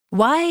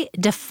Why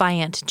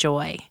Defiant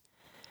Joy?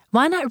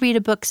 Why not read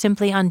a book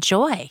simply on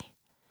joy?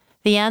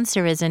 The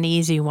answer is an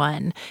easy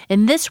one.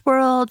 In this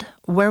world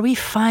where we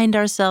find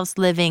ourselves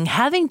living,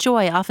 having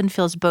joy often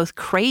feels both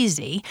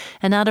crazy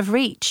and out of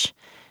reach.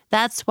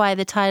 That's why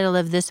the title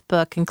of this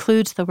book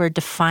includes the word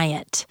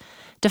defiant.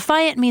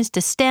 Defiant means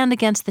to stand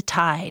against the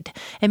tide.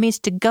 It means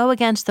to go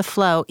against the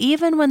flow,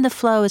 even when the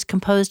flow is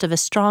composed of a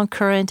strong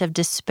current of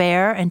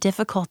despair and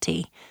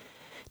difficulty.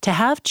 To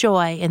have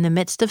joy in the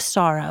midst of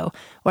sorrow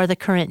or the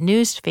current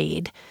news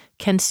feed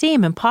can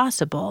seem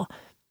impossible.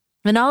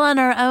 And all on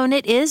our own,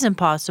 it is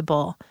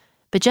impossible.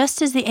 But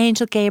just as the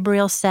angel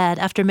Gabriel said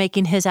after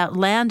making his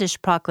outlandish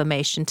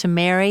proclamation to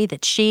Mary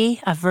that she,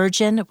 a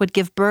virgin, would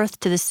give birth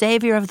to the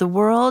Savior of the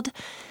world,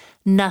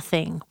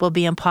 nothing will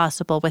be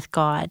impossible with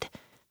God.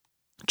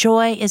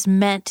 Joy is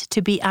meant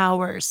to be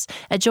ours,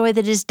 a joy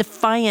that is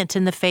defiant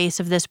in the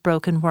face of this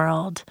broken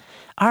world.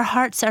 Our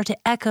hearts are to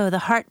echo the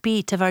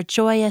heartbeat of our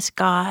joyous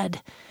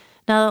God.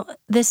 Now,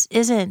 this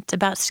isn't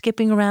about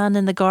skipping around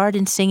in the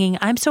garden singing,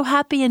 "I'm so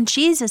happy in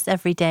Jesus"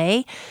 every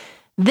day.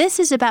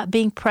 This is about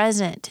being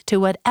present to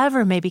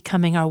whatever may be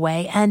coming our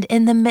way, and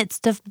in the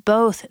midst of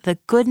both the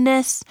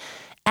goodness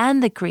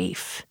and the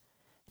grief,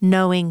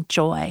 knowing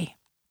joy.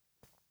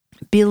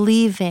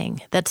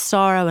 Believing that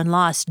sorrow and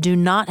loss do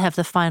not have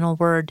the final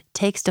word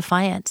takes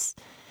defiance.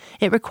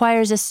 It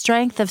requires a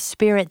strength of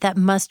spirit that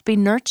must be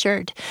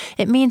nurtured.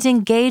 It means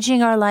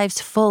engaging our lives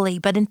fully,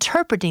 but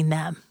interpreting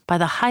them by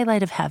the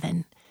highlight of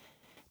heaven.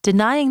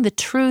 Denying the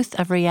truth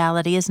of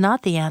reality is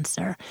not the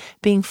answer.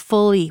 Being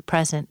fully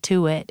present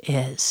to it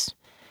is.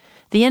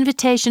 The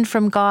invitation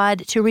from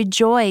God to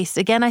rejoice,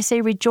 again I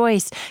say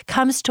rejoice,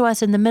 comes to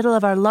us in the middle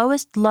of our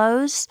lowest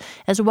lows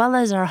as well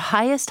as our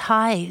highest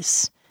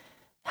highs.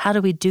 How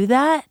do we do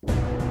that?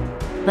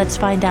 Let's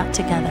find out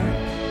together.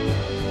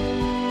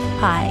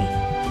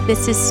 Hi,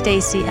 this is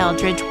Stasi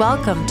Eldredge.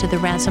 Welcome to the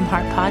Ransom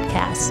Heart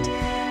Podcast.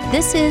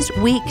 This is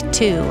week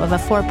 2 of a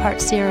 4-part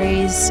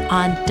series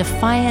on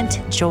Defiant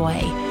Joy.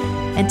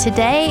 And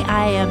today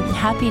I am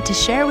happy to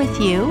share with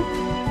you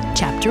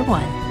Chapter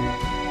 1.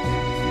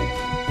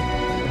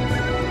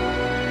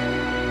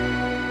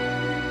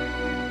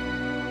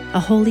 A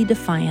Holy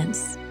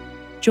Defiance.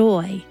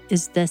 Joy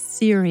is the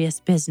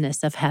serious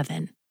business of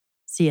heaven.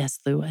 C.S.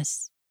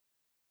 Lewis.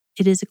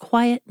 It is a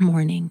quiet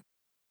morning.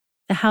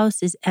 The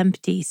house is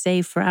empty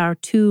save for our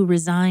 2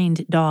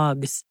 resigned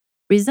dogs.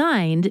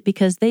 Resigned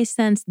because they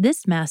sense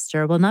this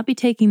master will not be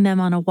taking them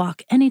on a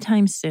walk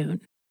anytime soon.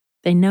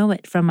 They know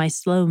it from my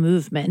slow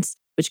movements,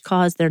 which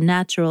cause their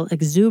natural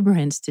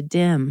exuberance to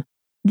dim.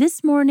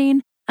 This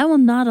morning, I will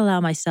not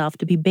allow myself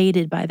to be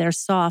baited by their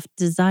soft,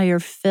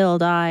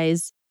 desire-filled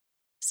eyes.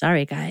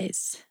 Sorry,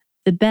 guys.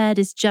 The bed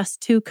is just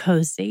too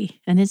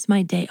cozy, and it's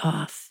my day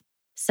off.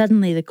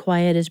 Suddenly, the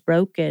quiet is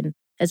broken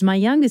as my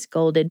youngest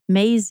scolded,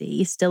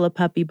 Maisie, still a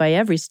puppy by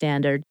every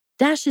standard,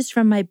 dashes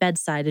from my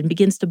bedside and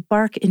begins to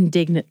bark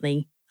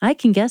indignantly. I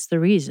can guess the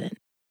reason.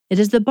 It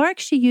is the bark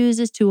she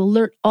uses to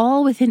alert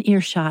all within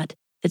earshot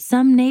that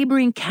some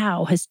neighboring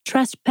cow has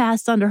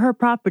trespassed onto her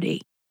property.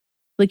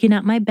 Looking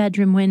out my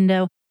bedroom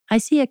window, I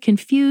see a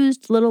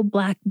confused little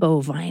black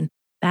bovine,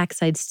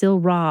 backside still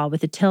raw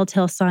with the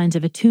telltale signs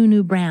of a 2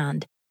 new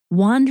brand,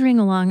 wandering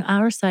along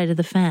our side of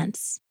the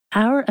fence.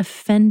 Our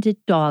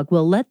offended dog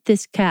will let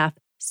this calf,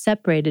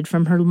 separated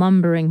from her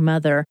lumbering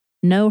mother,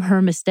 know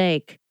her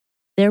mistake.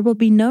 There will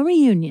be no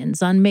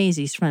reunions on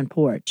Maisie's front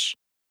porch.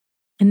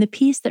 In the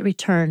peace that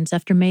returns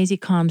after Maisie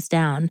calms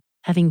down,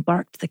 having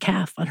barked the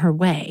calf on her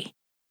way,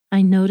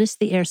 I notice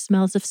the air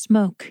smells of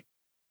smoke.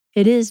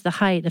 It is the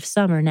height of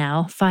summer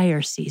now,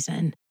 fire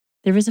season.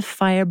 There is a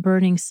fire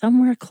burning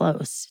somewhere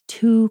close,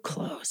 too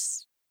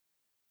close.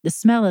 The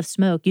smell of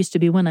smoke used to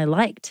be one I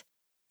liked.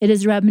 It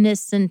is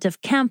reminiscent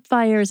of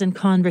campfires and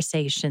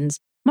conversations,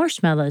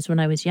 marshmallows when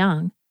I was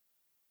young.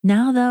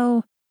 Now,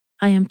 though,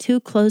 I am too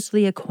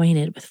closely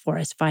acquainted with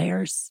forest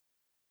fires.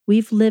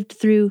 We've lived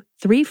through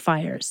 3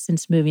 fires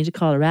since moving to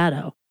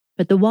Colorado,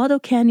 but the Waldo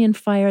Canyon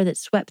fire that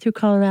swept through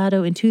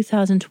Colorado in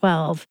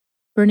 2012,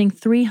 burning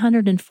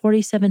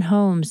 347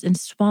 homes and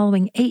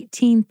swallowing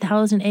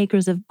 18,000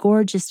 acres of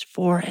gorgeous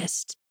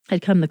forest,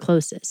 had come the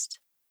closest.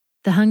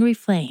 The hungry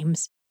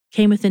flames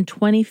came within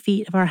 20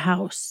 feet of our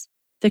house.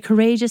 The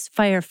courageous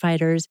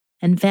firefighters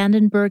and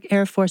Vandenberg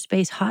Air Force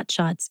Base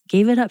hotshots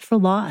gave it up for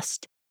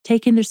lost,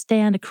 taking their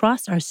stand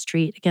across our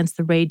street against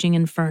the raging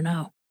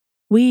inferno.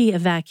 We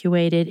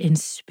evacuated in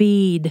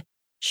speed,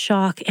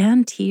 shock,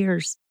 and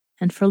tears,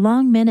 and for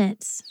long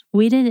minutes,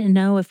 we didn't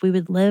know if we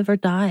would live or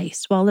die,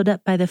 swallowed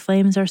up by the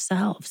flames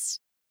ourselves.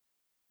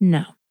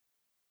 No,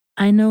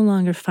 I no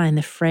longer find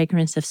the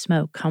fragrance of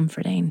smoke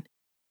comforting.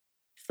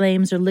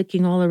 Flames are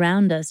licking all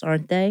around us,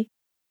 aren't they?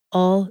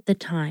 All the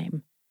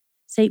time.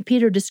 St.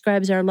 Peter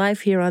describes our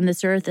life here on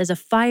this earth as a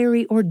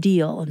fiery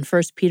ordeal in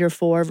 1 Peter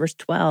 4, verse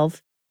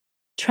 12.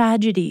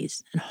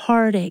 Tragedies and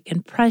heartache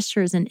and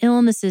pressures and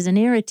illnesses and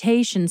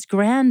irritations,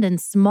 grand and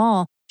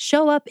small,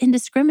 show up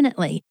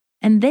indiscriminately,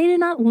 and they do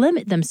not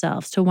limit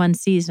themselves to one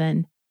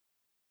season.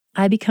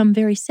 I become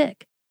very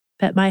sick,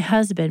 But my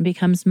husband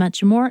becomes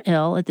much more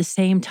ill at the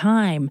same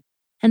time,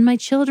 and my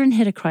children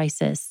hit a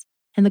crisis,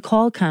 and the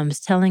call comes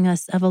telling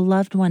us of a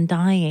loved one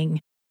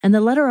dying, and the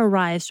letter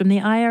arrives from the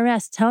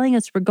IRS telling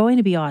us we're going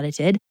to be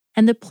audited,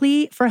 and the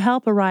plea for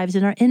help arrives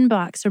in our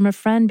inbox from a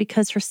friend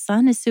because her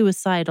son is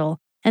suicidal,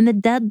 and the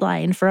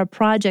deadline for a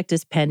project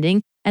is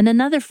pending, and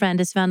another friend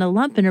has found a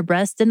lump in her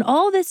breast, and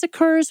all this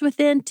occurs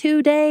within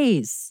 2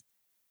 days.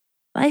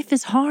 Life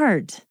is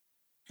hard,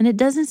 and it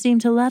doesn't seem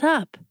to let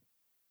up.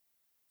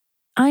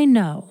 I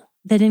know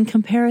that in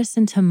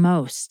comparison to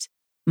most,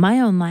 my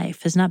own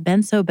life has not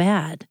been so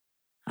bad.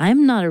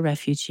 I'm not a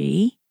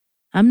refugee.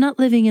 I'm not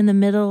living in the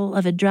middle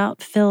of a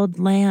drought-filled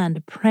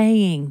land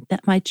praying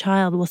that my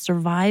child will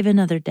survive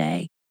another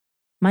day.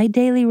 My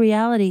daily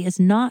reality is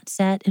not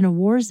set in a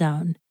war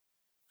zone,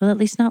 well, at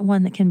least not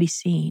one that can be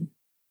seen.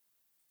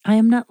 I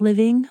am not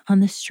living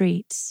on the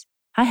streets.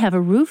 I have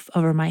a roof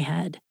over my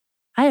head.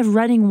 I have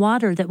running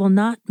water that will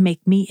not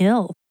make me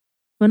ill.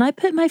 When I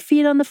put my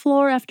feet on the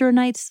floor after a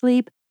night's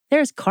sleep,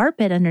 there's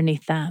carpet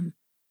underneath them.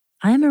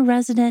 I am a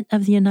resident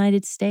of the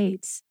United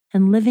States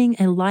and living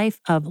a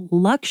life of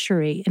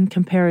luxury in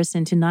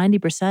comparison to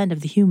 90% of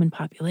the human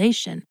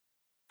population.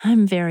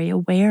 I'm very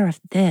aware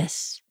of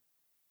this.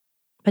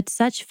 But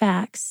such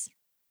facts,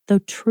 though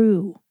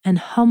true and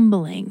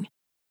humbling,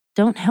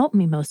 don't help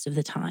me most of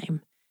the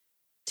time.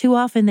 Too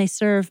often they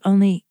serve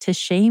only to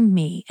shame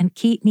me and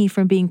keep me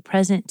from being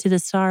present to the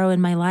sorrow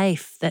in my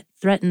life that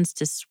threatens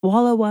to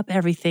swallow up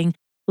everything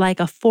like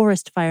a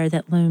forest fire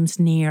that looms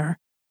near,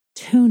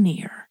 too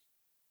near.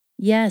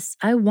 Yes,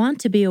 I want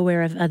to be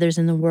aware of others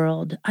in the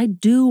world. I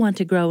do want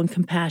to grow in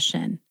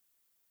compassion.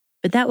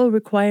 But that will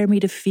require me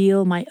to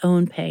feel my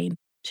own pain,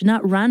 to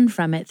not run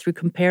from it through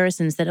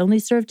comparisons that only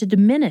serve to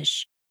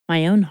diminish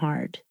my own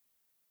heart.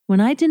 When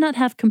I do not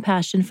have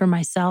compassion for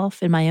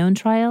myself in my own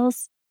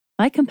trials,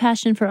 my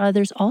compassion for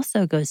others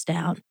also goes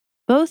down,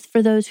 both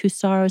for those whose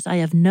sorrows I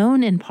have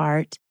known in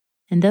part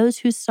and those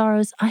whose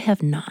sorrows I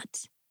have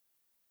not.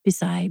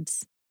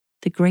 Besides,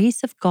 the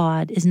grace of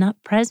God is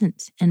not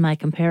present in my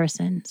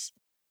comparisons.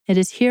 It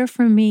is here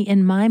for me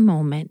in my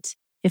moment.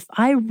 If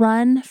I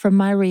run from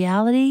my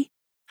reality,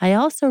 I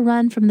also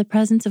run from the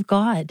presence of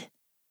God.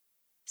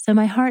 So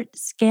my heart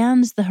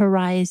scans the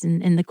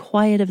horizon in the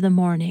quiet of the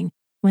morning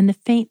when the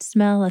faint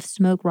smell of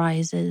smoke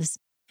rises,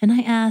 and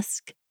I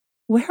ask,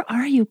 "Where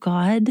are you,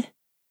 God?"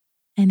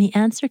 And the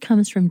answer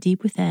comes from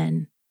deep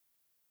within.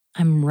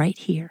 I'm right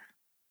here.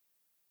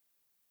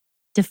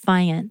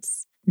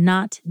 Defiance,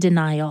 not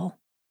denial.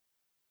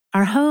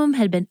 Our home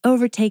had been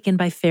overtaken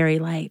by fairy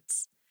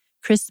lights,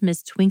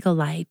 Christmas twinkle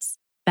lights,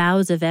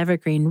 boughs of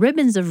evergreen,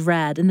 ribbons of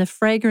red, and the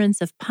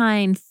fragrance of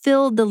pine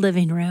filled the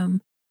living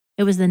room.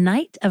 It was the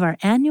night of our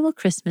annual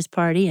Christmas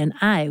party, and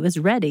I was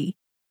ready.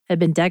 I'd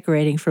been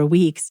decorating for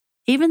weeks.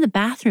 Even the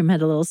bathroom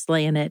had a little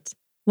sleigh in it.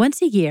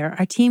 Once a year,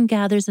 our team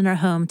gathers in our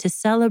home to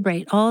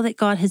celebrate all that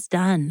God has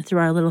done through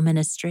our little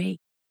ministry.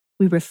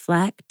 We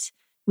reflect,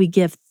 we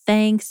give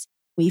thanks,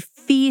 we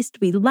feast,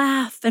 we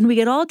laugh, and we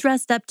get all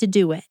dressed up to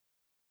do it.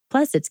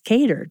 Plus, it's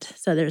catered,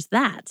 so there's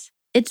that.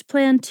 It's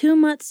planned 2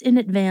 months in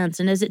advance,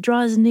 and as it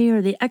draws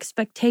near, the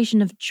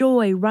expectation of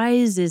joy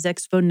rises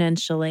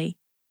exponentially.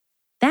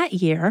 That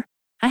year,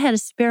 I had a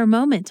spare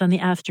moment on the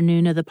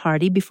afternoon of the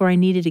party before I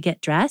needed to get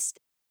dressed.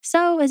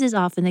 So, as is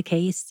often the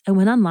case, I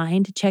went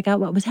online to check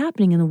out what was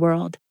happening in the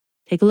world,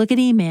 take a look at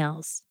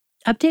emails,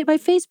 update my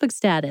Facebook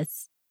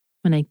status.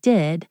 When I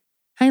did,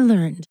 I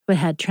learned what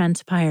had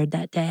transpired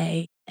that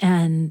day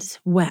and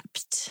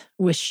wept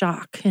with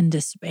shock and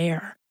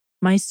despair.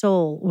 My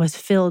soul was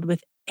filled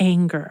with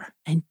anger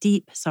and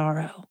deep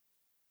sorrow.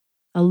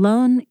 A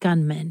lone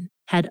gunman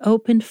had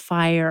opened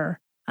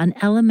fire on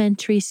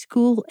elementary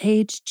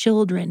school-aged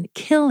children,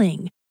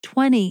 killing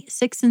 20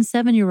 6- and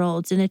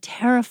 7-year-olds in a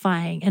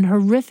terrifying and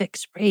horrific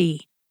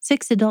spree.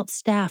 6 adult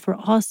staff were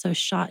also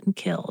shot and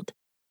killed.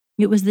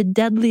 It was the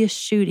deadliest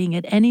shooting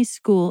at any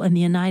school in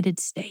the United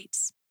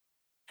States.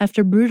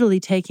 After brutally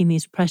taking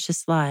these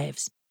precious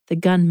lives, the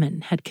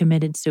gunman had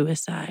committed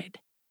suicide.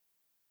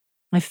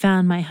 I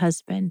found my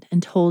husband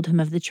and told him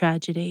of the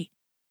tragedy.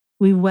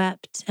 We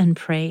wept and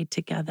prayed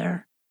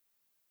together.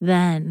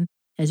 Then,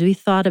 as we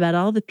thought about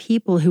all the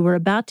people who were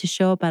about to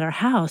show up at our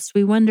house,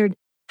 we wondered,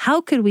 how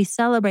could we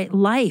celebrate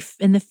life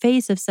in the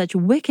face of such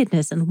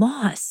wickedness and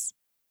loss?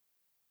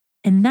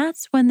 And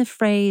that's when the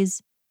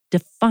phrase,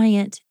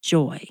 Defiant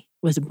Joy,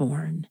 was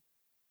born.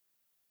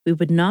 We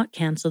would not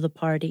cancel the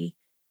party.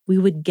 We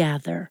would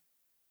gather.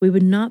 We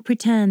would not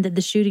pretend that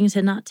the shootings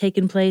had not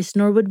taken place,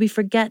 nor would we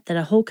forget that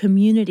a whole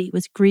community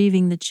was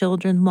grieving the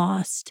children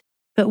lost.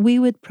 But we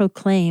would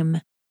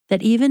proclaim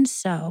that even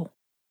so,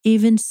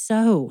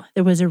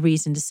 there was a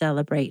reason to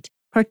celebrate,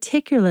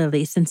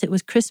 particularly since it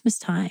was Christmas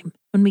time,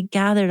 when we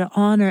gather to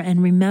honor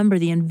and remember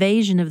the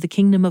invasion of the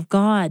kingdom of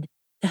God.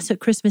 That's what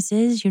Christmas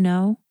is, you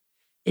know.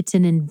 It's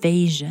an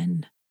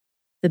invasion.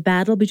 The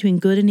battle between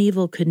good and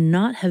evil could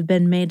not have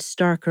been made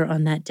starker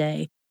on that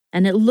day,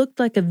 and it looked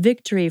like a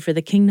victory for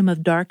the kingdom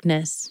of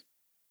darkness.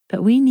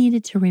 But we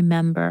needed to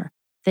remember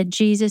that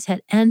Jesus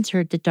had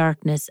entered the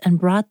darkness and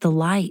brought the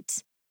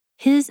light.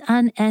 His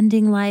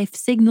unending life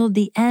signaled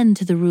the end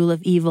to the rule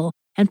of evil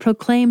and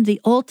proclaimed the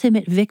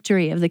ultimate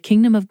victory of the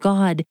kingdom of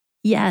God.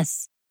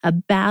 Yes, a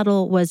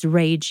battle was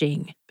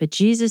raging, but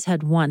Jesus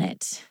had won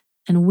it,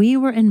 and we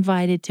were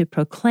invited to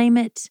proclaim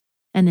it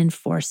and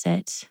enforce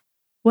it.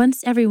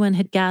 Once everyone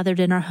had gathered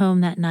in our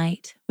home that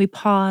night, we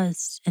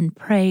paused and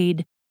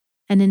prayed,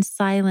 and in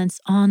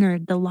silence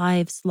honored the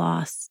lives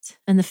lost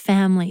and the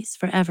families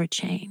forever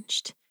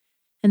changed.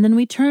 And then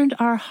we turned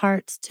our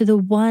hearts to the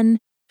one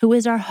who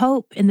is our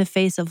hope in the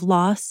face of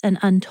loss and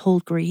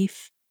untold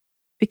grief.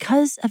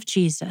 Because of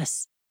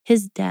Jesus,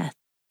 his death,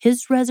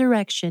 his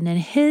resurrection, and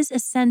his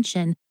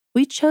ascension,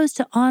 we chose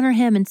to honor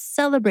him and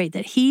celebrate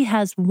that he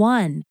has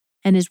won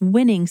and is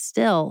winning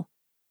still.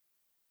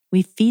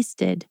 We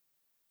feasted.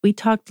 We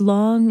talked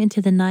long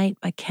into the night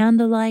by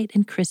candlelight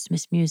and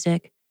Christmas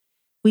music.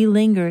 We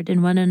lingered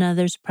in one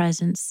another's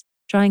presence,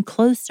 drawing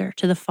closer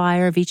to the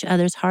fire of each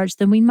other's hearts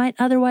than we might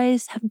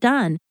otherwise have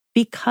done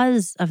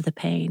because of the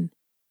pain.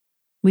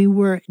 We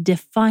were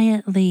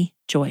defiantly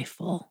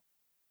joyful.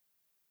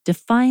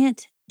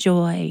 Defiant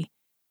joy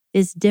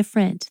is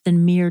different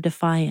than mere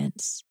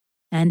defiance,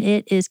 and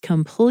it is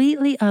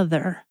completely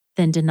other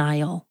than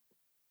denial.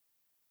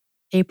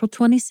 April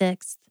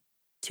 26th,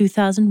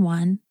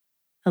 2001,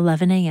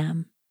 11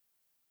 a.m.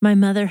 My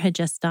mother had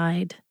just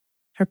died.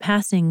 Her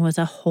passing was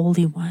a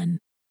holy one.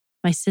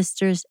 My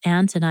sisters,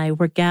 aunt, and I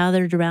were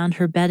gathered around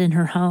her bed in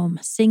her home,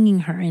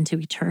 singing her into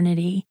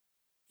eternity.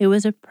 It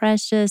was a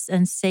precious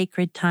and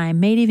sacred time,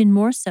 made even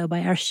more so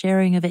by our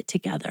sharing of it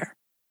together.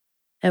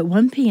 At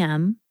 1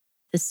 p.m.,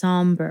 the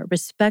somber,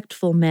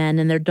 respectful men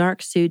in their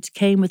dark suits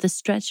came with a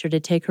stretcher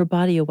to take her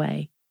body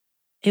away.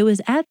 It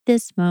was at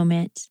this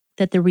moment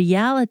that the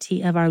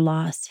reality of our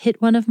loss hit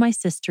one of my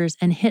sisters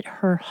and hit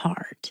her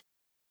hard.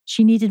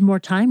 She needed more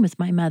time with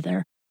my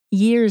mother.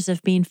 Years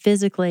of being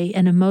physically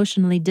and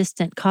emotionally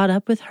distant caught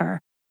up with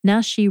her.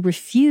 Now she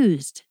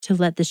refused to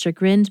let the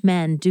chagrined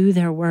men do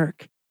their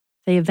work.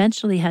 They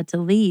eventually had to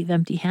leave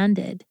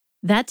empty-handed.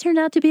 That turned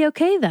out to be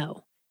okay,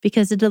 though,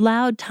 because it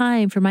allowed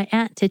time for my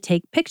aunt to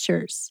take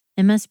pictures.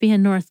 It must be a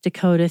North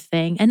Dakota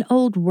thing, an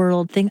old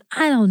world thing.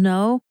 I don't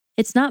know.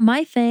 It's not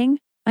my thing.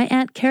 My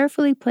aunt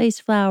carefully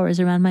placed flowers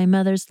around my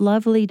mother's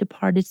lovely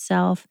departed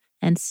self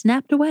and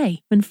snapped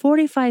away. When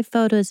 45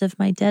 photos of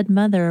my dead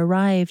mother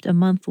arrived a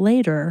month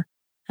later,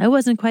 I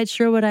wasn't quite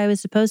sure what I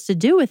was supposed to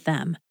do with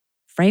them.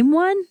 Frame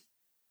one?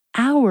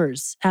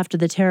 Hours after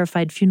the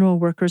terrified funeral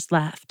workers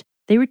left,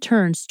 they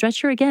returned,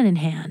 stretcher again in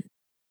hand.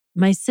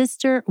 My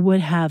sister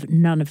would have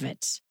none of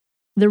it.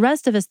 The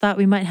rest of us thought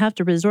we might have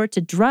to resort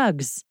to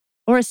drugs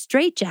or a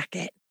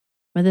straitjacket.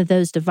 Whether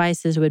those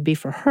devices would be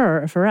for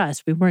her or for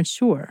us, we weren't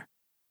sure.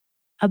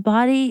 A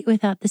body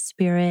without the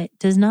spirit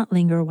does not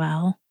linger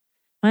well.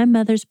 My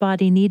mother's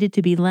body needed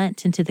to be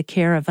lent into the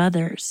care of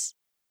others.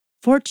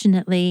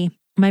 Fortunately,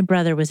 my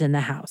brother was in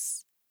the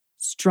house.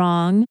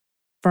 Strong,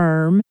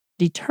 firm,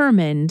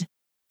 determined,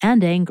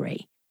 and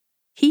angry.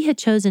 He had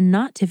chosen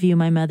not to view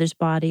my mother's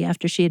body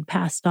after she had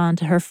passed on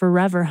to her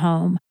forever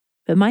home,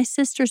 but my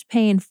sister's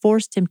pain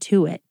forced him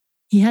to it.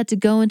 He had to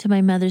go into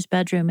my mother's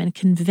bedroom and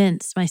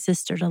convince my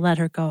sister to let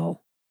her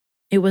go.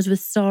 It was with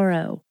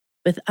sorrow,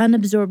 with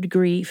unabsorbed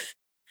grief,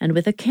 and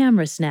with a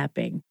camera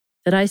snapping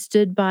that I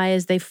stood by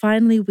as they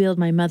finally wheeled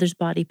my mother's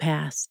body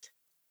past.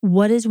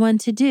 What is one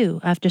to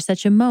do after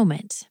such a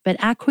moment but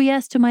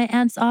acquiesce to my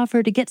aunt's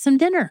offer to get some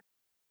dinner?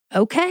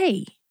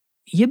 Okay,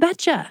 you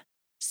betcha.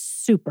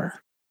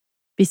 Super.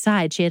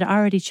 Besides, she had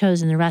already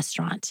chosen the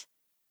restaurant.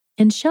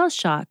 In shell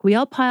shock, we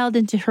all piled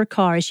into her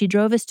car as she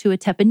drove us to a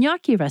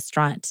teppanyaki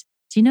restaurant.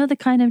 Do you know the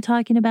kind I'm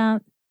talking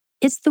about?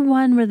 It's the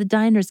one where the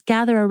diners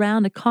gather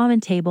around a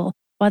common table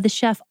while the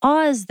chef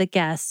awes the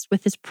guests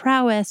with his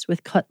prowess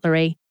with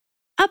cutlery.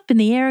 Up in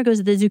the air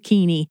goes the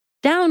zucchini.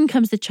 Down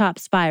comes the chopped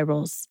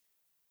spirals.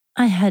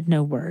 I had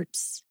no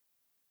words.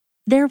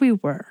 There we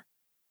were,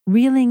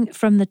 reeling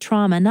from the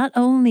trauma not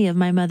only of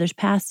my mother's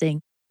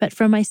passing, but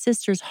from my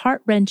sister's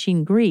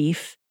heart-wrenching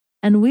grief,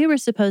 and we were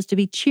supposed to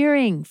be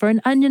cheering for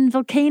an onion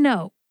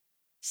volcano.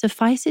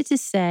 Suffice it to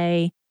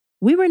say,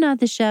 we were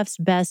not the chef's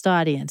best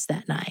audience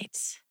that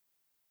night.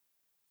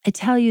 I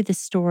tell you this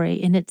story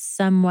in its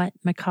somewhat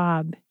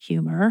macabre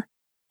humor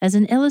as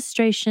an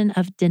illustration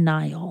of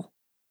denial.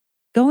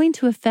 Going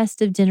to a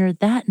festive dinner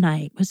that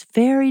night was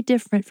very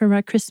different from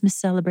our Christmas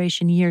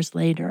celebration years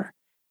later.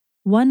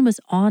 One was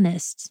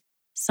honest,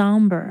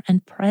 somber,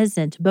 and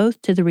present both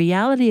to the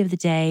reality of the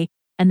day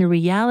and the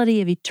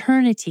reality of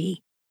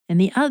eternity, and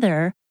the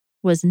other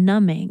was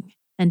numbing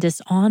and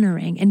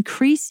dishonoring,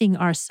 increasing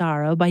our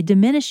sorrow by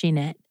diminishing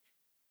it.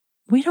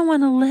 We don't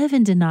want to live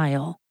in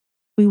denial.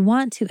 We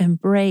want to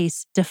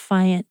embrace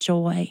defiant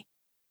joy.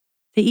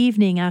 The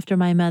evening after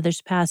my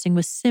mother's passing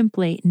was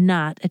simply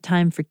not a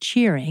time for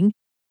cheering.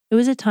 It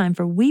was a time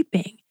for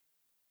weeping.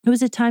 It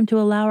was a time to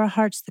allow our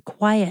hearts the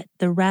quiet,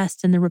 the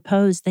rest, and the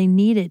repose they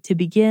needed to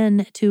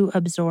begin to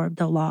absorb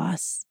the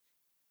loss.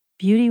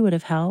 Beauty would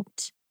have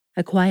helped.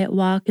 A quiet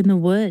walk in the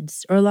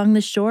woods or along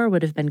the shore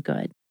would have been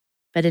good.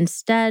 But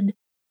instead,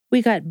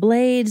 We got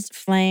blades,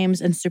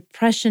 flames, and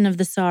suppression of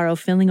the sorrow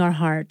filling our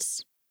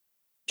hearts.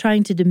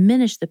 Trying to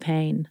diminish the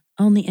pain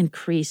only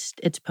increased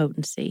its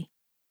potency.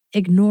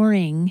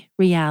 Ignoring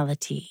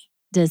reality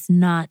does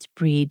not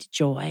breed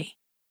joy.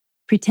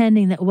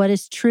 Pretending that what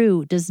is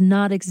true does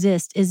not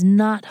exist is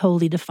not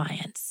holy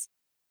defiance.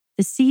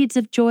 The seeds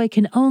of joy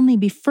can only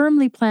be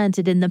firmly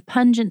planted in the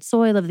pungent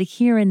soil of the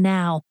here and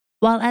now,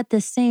 while at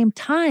the same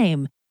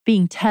time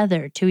being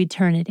tethered to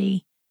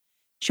eternity.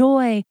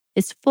 Joy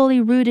is fully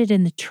rooted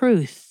in the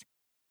truth.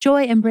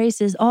 Joy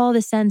embraces all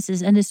the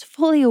senses and is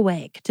fully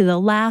awake to the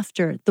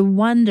laughter, the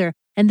wonder,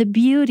 and the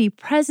beauty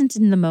present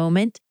in the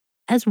moment,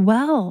 as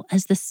well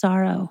as the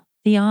sorrow,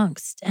 the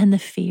angst, and the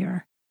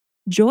fear.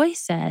 Joy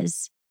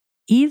says,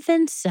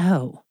 even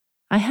so,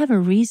 I have a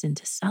reason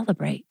to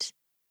celebrate.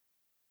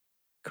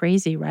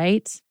 Crazy,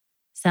 right?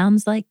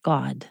 Sounds like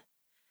God.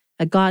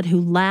 A God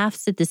who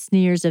laughs at the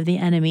sneers of the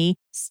enemy,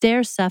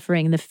 stares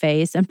suffering in the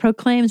face, and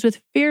proclaims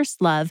with fierce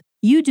love,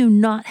 you do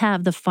not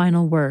have the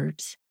final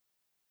words.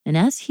 And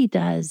as he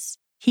does,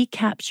 he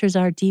captures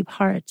our deep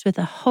hearts with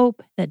a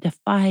hope that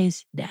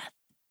defies death.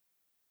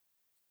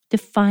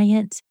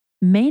 Defiant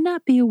may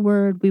not be a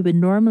word we would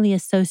normally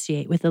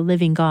associate with a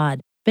living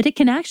God, but it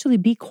can actually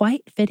be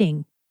quite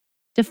fitting.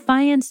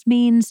 Defiance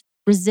means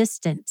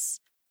resistance,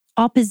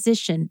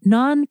 opposition,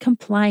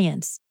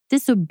 non-compliance,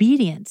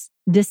 disobedience,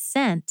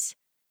 dissent,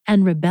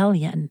 and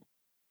rebellion.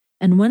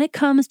 And when it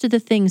comes to the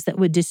things that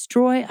would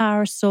destroy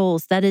our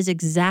souls, that is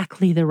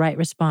exactly the right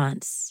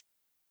response.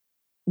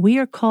 We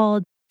are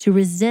called to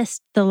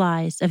resist the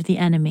lies of the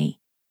enemy.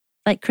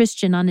 Like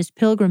Christian on his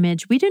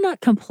pilgrimage, we do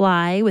not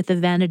comply with the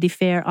Vanity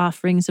Fair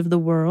offerings of the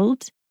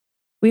world.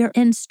 We are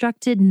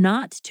instructed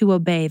not to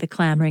obey the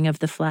clamoring of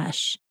the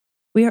flesh.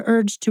 We are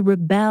urged to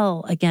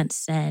rebel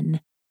against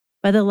sin.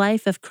 By the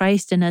life of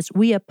Christ in us,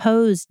 we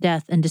oppose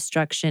death and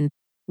destruction.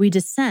 We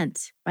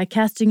dissent by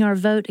casting our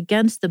vote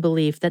against the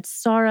belief that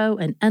sorrow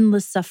and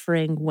endless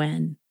suffering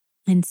win.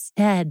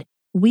 Instead,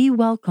 we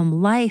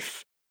welcome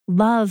life,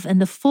 love, and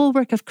the full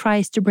work of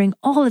Christ to bring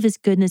all of his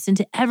goodness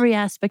into every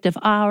aspect of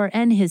our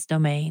and his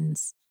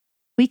domains.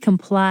 We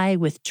comply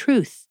with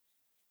truth.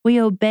 We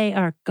obey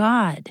our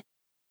God.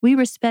 We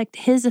respect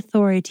his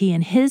authority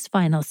and his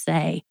final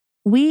say.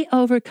 We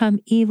overcome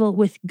evil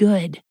with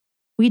good.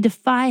 We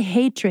defy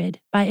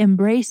hatred by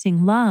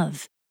embracing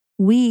love.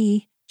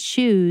 We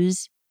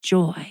choose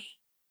joy.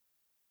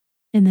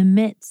 In the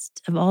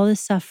midst of all the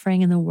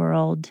suffering in the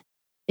world,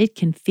 it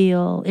can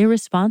feel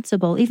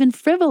irresponsible, even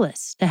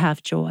frivolous to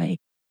have joy.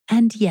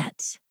 And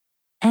yet,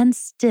 and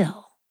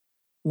still,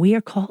 we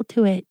are called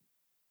to it.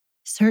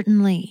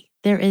 Certainly,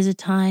 there is a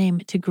time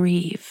to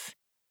grieve.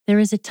 There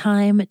is a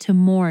time to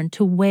mourn,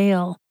 to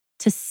wail,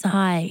 to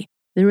sigh.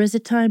 There is a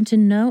time to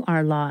know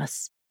our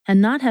loss and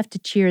not have to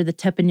cheer the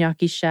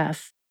teppanyaki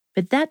chef.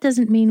 But that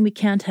doesn't mean we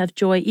can't have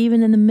joy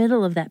even in the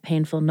middle of that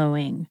painful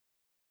knowing.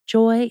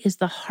 Joy is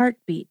the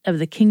heartbeat of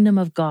the kingdom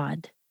of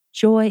God.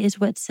 Joy is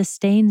what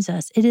sustains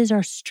us. It is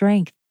our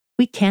strength.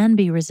 We can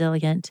be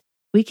resilient.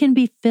 We can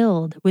be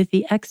filled with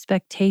the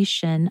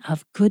expectation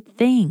of good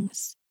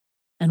things.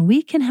 And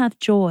we can have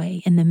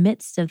joy in the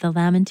midst of the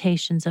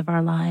lamentations of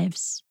our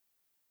lives.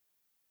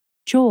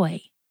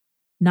 Joy,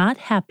 not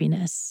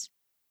happiness.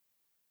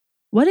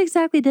 What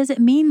exactly does it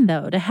mean,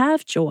 though, to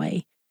have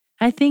joy?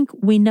 I think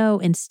we know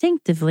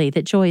instinctively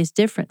that joy is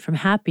different from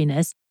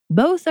happiness.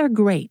 Both are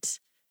great.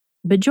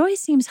 But joy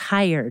seems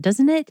higher,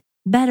 doesn't it?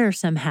 Better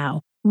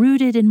somehow,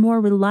 rooted in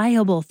more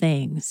reliable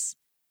things.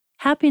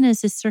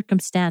 Happiness is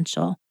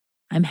circumstantial.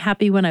 I'm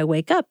happy when I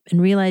wake up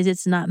and realize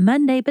it's not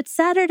Monday, but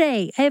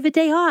Saturday. I have a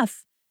day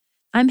off.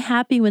 I'm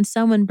happy when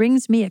someone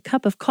brings me a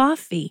cup of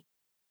coffee.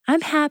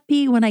 I'm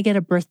happy when I get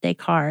a birthday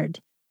card.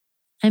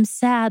 I'm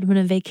sad when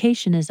a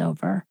vacation is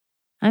over.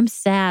 I'm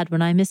sad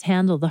when I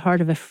mishandle the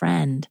heart of a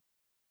friend.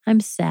 I'm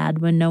sad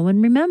when no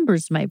one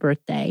remembers my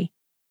birthday.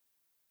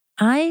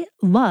 I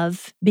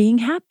love being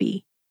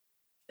happy.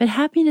 But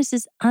happiness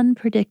is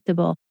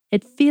unpredictable.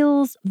 It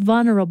feels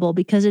vulnerable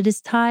because it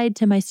is tied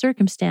to my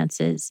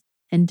circumstances.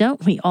 And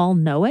don't we all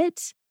know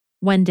it?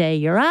 One day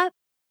you're up,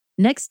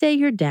 next day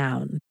you're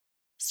down.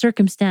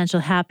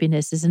 Circumstantial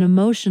happiness is an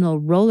emotional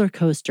roller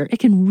coaster. It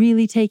can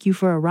really take you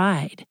for a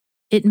ride.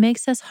 It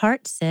makes us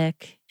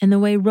heartsick in the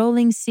way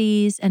rolling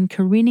seas and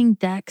careening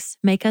decks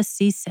make us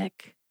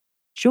seasick.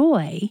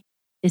 Joy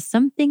is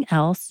something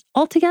else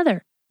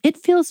altogether. It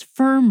feels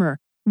firmer,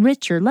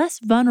 richer, less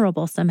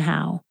vulnerable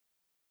somehow.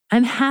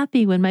 I'm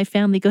happy when my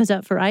family goes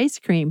out for ice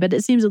cream, but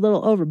it seems a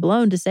little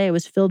overblown to say I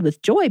was filled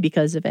with joy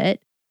because of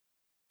it.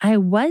 I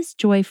was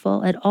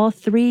joyful at all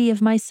 3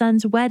 of my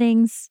sons'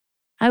 weddings.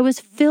 I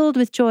was filled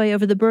with joy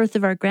over the birth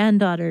of our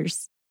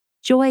granddaughters.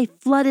 Joy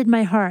flooded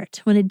my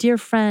heart when a dear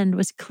friend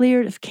was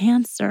cleared of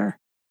cancer.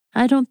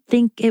 I don't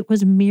think it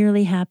was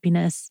merely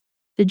happiness.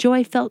 The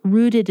joy felt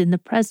rooted in the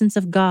presence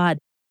of God.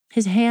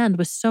 His hand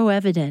was so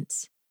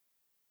evident.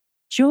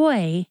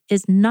 Joy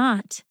is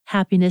not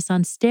happiness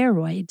on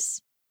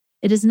steroids.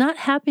 It is not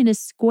happiness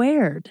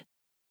squared.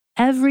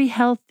 Every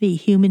healthy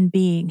human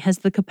being has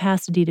the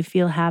capacity to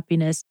feel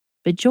happiness,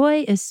 but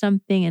joy is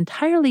something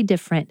entirely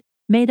different.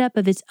 made up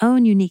of its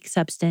own unique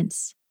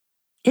substance.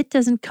 It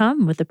doesn't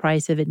come with the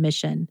price of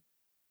admission.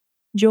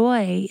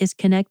 Joy is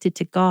connected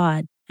to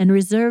God and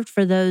reserved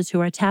for those who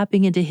are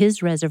tapping into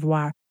His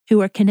reservoir,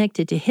 who are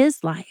connected to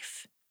His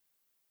life.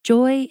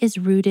 Joy is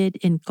rooted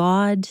in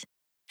God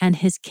and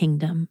His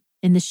kingdom,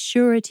 in the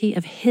surety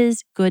of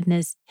His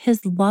goodness,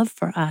 His love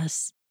for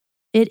us.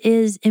 It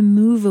is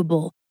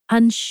immovable,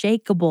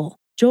 unshakable.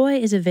 Joy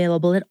is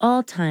available at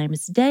all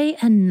times, day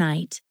and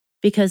night,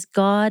 because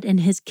God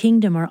and His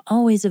kingdom are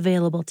always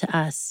available to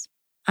us.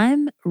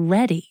 I'm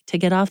ready to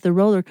get off the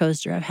roller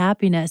coaster of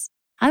happiness.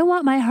 I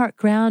want my heart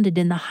grounded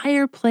in the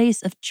higher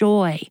place of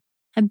joy.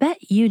 I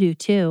bet you do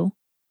too.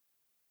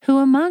 Who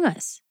among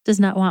us does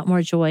not want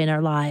more joy in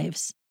our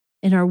lives,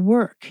 in our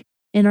work,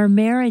 in our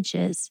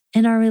marriages,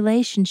 in our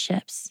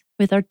relationships,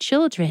 with our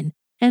children,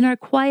 and our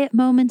quiet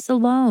moments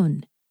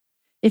alone?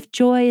 If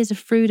joy is a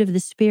fruit of the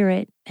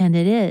Spirit, and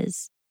it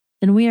is,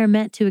 then we are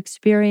meant to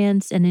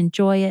experience and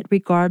enjoy it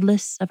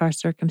regardless of our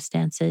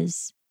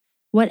circumstances.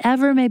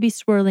 Whatever may be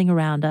swirling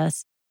around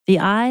us, the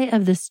eye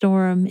of the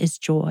storm is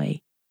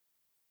joy.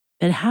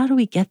 But how do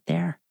we get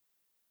there?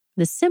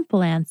 The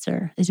simple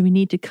answer is we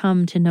need to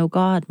come to know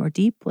God more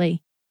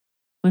deeply.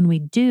 When we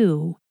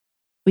do,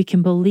 we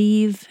can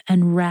believe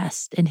and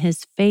rest in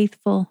His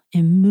faithful,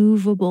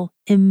 immovable,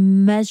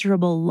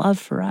 immeasurable love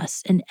for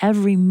us in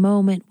every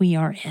moment we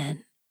are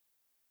in.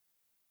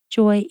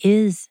 Joy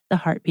is the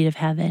heartbeat of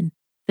heaven,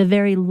 the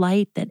very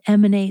light that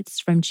emanates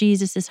from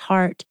Jesus'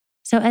 heart.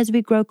 So as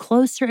we grow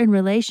closer in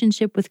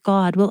relationship with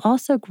God, we'll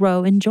also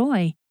grow in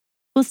joy.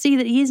 We'll see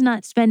that He's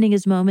not spending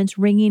His moments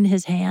wringing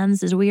His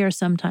hands as we are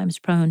sometimes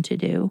prone to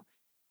do.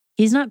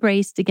 He's not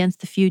braced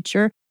against the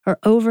future or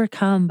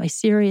overcome by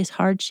serious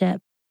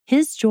hardship.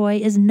 His joy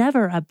is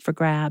never up for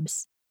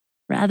grabs.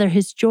 Rather,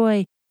 His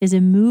joy is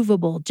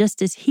immovable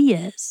just as He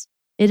is.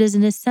 It is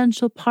an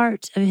essential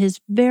part of His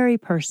very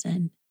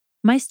person.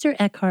 Meister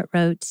Eckhart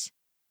wrote,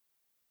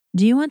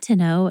 "Do you want to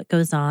know what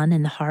goes on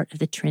in the heart of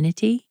the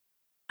Trinity?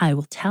 I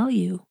will tell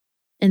you.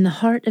 In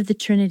the heart of the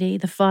Trinity,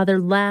 the Father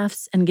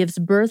laughs and gives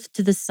birth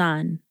to the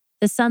Son.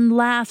 The Son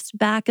laughs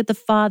back at the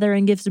Father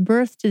and gives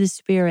birth to the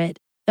Spirit.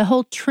 The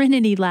whole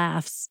Trinity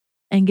laughs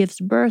and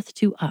gives birth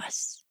to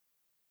us."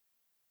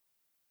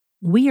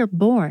 We are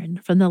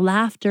born from the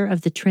laughter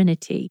of the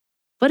Trinity.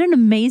 What an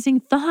amazing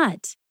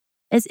thought!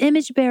 As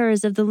image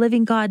bearers of the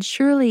living God,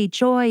 surely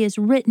joy is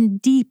written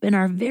deep in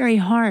our very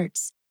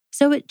hearts,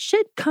 so it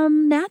should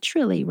come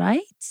naturally,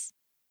 right?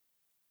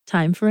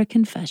 Time for a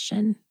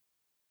confession.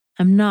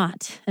 I'm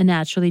not a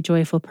naturally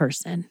joyful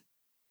person.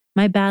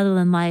 My battle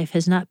in life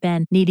has not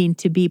been needing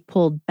to be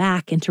pulled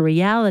back into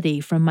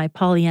reality from my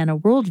Pollyanna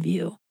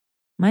worldview.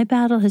 My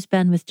battle has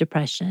been with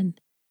depression,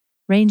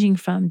 ranging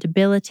from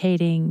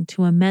debilitating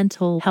to a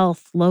mental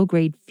health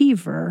low-grade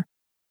fever.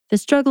 The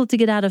struggle to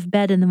get out of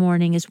bed in the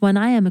morning is one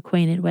I am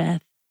acquainted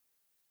with.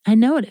 I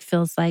know what it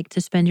feels like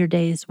to spend your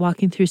days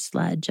walking through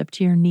sludge up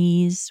to your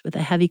knees with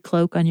a heavy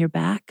cloak on your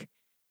back.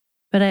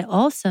 But I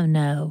also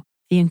know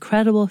the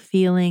incredible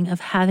feeling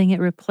of having it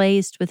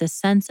replaced with a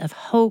sense of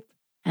hope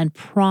and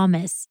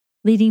promise,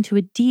 leading to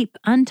a deep,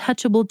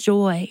 untouchable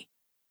joy.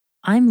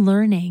 I'm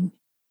learning.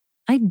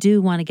 I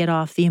do want to get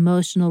off the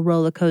emotional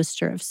roller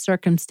coaster of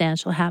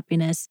circumstantial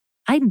happiness.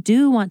 I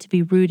do want to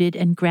be rooted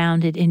and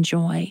grounded in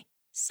joy.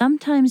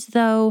 Sometimes,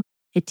 though,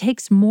 it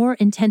takes more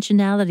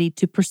intentionality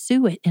to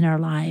pursue it in our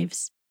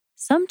lives.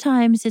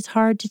 Sometimes it's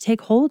hard to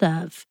take hold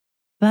of,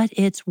 but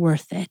it's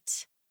worth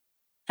it.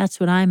 That's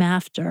what I'm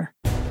after.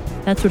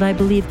 That's what I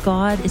believe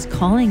God is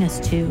calling us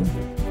to.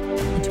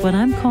 It's what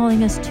I'm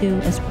calling us to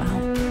as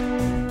well.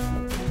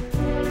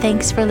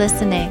 Thanks for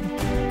listening.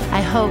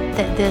 I hope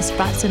that this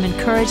brought some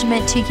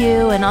encouragement to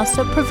you and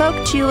also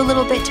provoked you a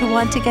little bit to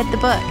want to get the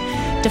book.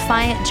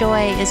 Defiant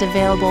Joy is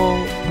available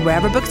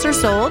wherever books are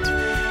sold.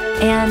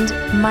 And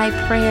my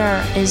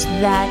prayer is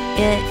that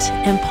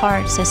it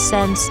imparts a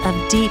sense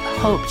of deep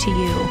hope to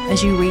you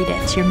as you read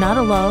it. You're not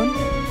alone,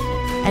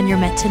 and you're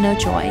meant to know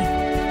joy.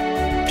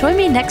 Join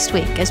me next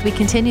week as we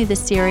continue this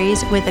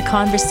series with a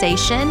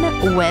conversation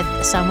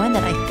with someone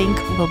that I think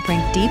will bring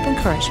deep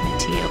encouragement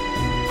to you.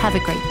 Have a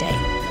great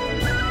day.